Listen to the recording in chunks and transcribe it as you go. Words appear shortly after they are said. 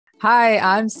Hi,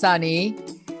 I'm Sunny.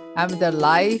 I'm the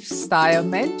lifestyle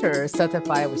mentor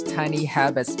certified with Tiny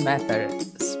Habits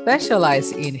method,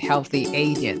 specialized in healthy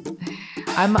aging.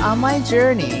 I'm on my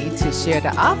journey to share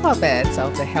the alphabets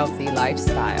of the healthy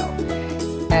lifestyle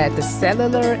at the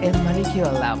cellular and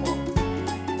molecular level.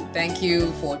 Thank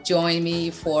you for joining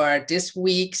me for this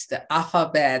week's The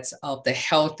Alphabets of the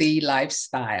Healthy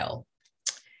Lifestyle.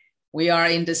 We are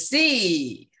in the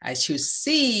C. I choose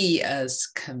C as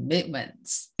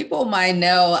commitments. People might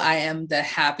know I am the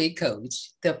happy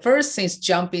coach. The first thing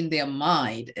jump in their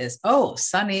mind is, oh,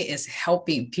 Sunny is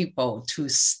helping people to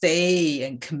stay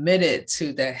and committed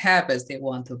to the habits they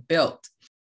want to build.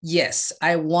 Yes,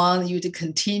 I want you to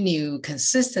continue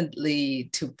consistently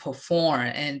to perform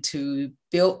and to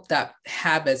build that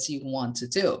habits you want to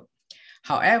do.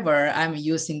 However, I'm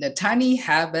using the tiny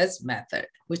habits method,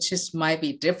 which might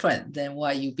be different than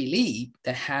what you believe.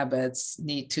 The habits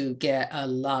need to get a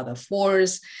lot of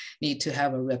force, need to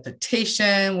have a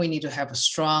repetition. We need to have a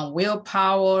strong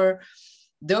willpower.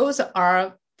 Those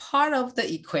are part of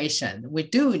the equation. We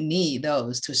do need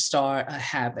those to start a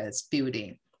habits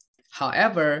building.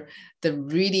 However,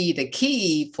 the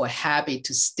key for habit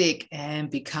to stick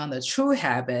and become a true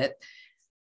habit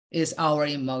is our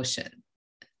emotion.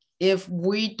 If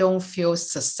we don't feel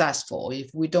successful, if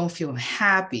we don't feel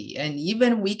happy, and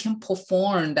even we can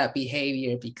perform that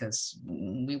behavior because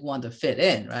we want to fit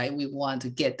in, right? We want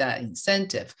to get that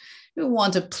incentive. We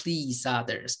want to please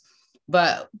others.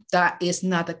 But that is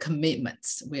not the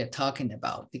commitments we are talking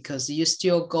about, because you're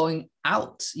still going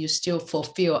out, you still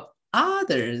fulfill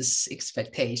others'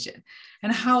 expectation.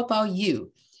 And how about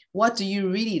you? What do you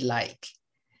really like?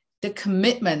 The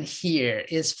commitment here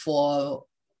is for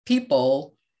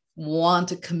people want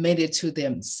to commit it to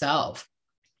themselves.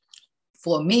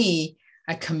 For me,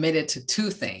 I committed to two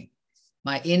things,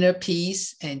 my inner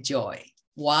peace and joy.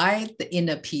 Why the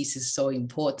inner peace is so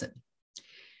important?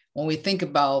 When we think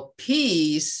about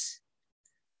peace,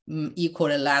 equal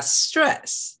to less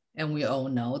stress. And we all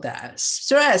know that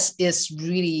stress is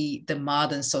really the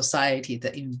modern society,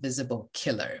 the invisible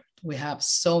killer. We have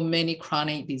so many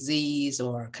chronic disease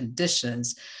or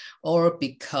conditions, or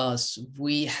because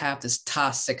we have this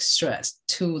toxic stress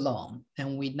too long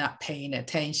and we're not paying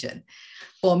attention.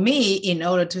 For me, in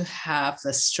order to have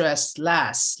the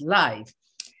stress-less life,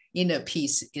 inner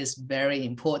peace is very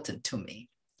important to me.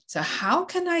 So how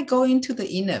can I go into the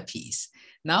inner peace?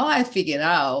 Now I figured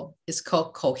out it's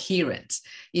called coherence.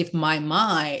 If my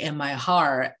mind and my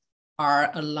heart are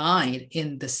aligned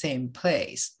in the same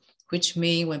place, which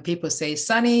means when people say,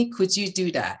 Sunny, could you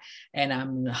do that? And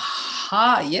I'm,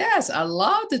 yes, I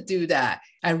love to do that.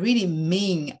 I really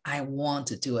mean I want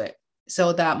to do it,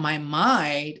 so that my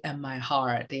mind and my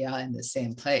heart, they are in the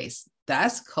same place.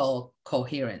 That's called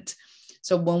coherent.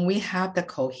 So when we have the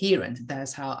coherent,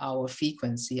 that's how our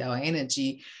frequency, our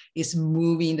energy is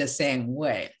moving the same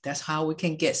way. That's how we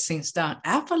can get things done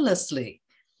effortlessly.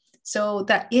 So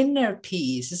that inner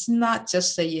peace is not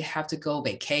just that you have to go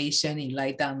vacation and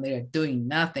lie down there doing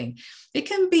nothing. It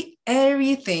can be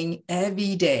everything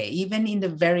every day, even in the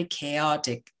very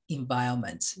chaotic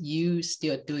environments. You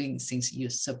still doing things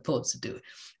you're supposed to do.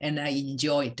 And I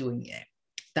enjoy doing it.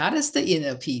 That is the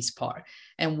inner peace part.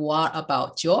 And what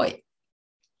about joy?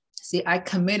 See, I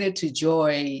committed to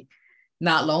joy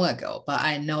not long ago, but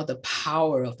I know the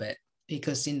power of it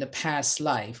because in the past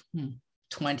life,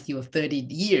 20 or 30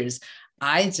 years,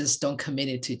 I just don't commit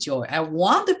it to joy. I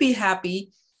want to be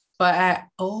happy, but I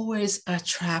always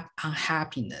attract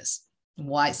unhappiness.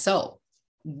 Why so?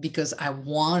 Because I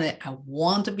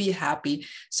want to be happy.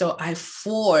 So I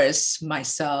force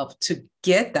myself to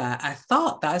get that. I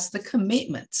thought that's the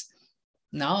commitment.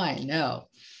 Now I know.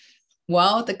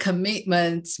 Well, the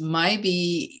commitments might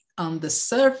be on the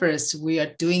surface, we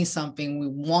are doing something, we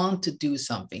want to do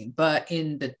something, but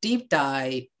in the deep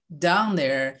dive down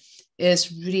there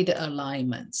is really the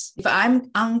alignments. If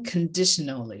I'm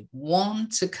unconditionally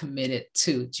want to commit it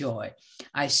to joy,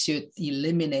 I should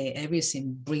eliminate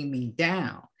everything bring me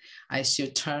down. I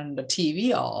should turn the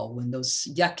TV off when those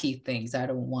yucky things I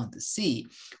don't want to see.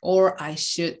 Or I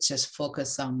should just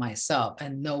focus on myself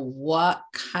and know what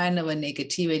kind of a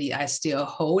negativity I still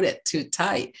hold it too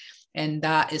tight. And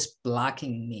that is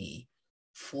blocking me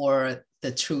for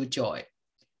the true joy.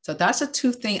 So that's the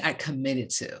two things I committed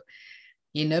to,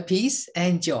 inner peace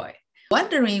and joy.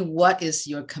 Wondering what is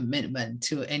your commitment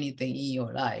to anything in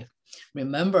your life?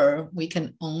 Remember, we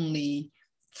can only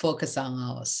focus on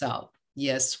ourselves.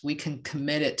 Yes, we can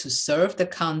commit it to serve the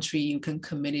country. You can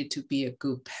commit it to be a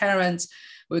good parent.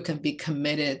 We can be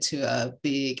committed to a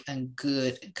big and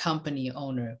good company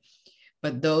owner.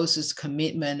 but those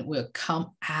commitment will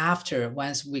come after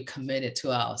once we commit it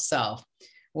to ourselves.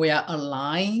 We are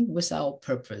aligned with our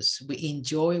purpose. We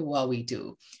enjoy what we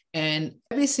do. And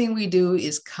everything we do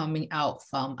is coming out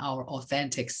from our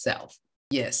authentic self.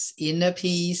 Yes, inner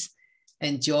peace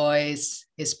and joy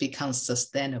is become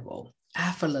sustainable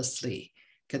effortlessly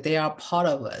because they are part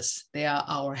of us. They are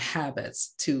our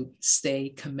habits to stay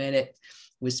committed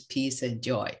with peace and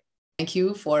joy. Thank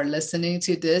you for listening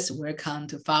to this. Welcome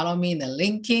to follow me in the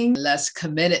linking. Let's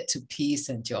commit it to peace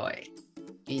and joy.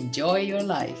 Enjoy your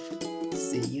life.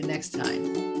 See you next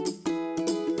time.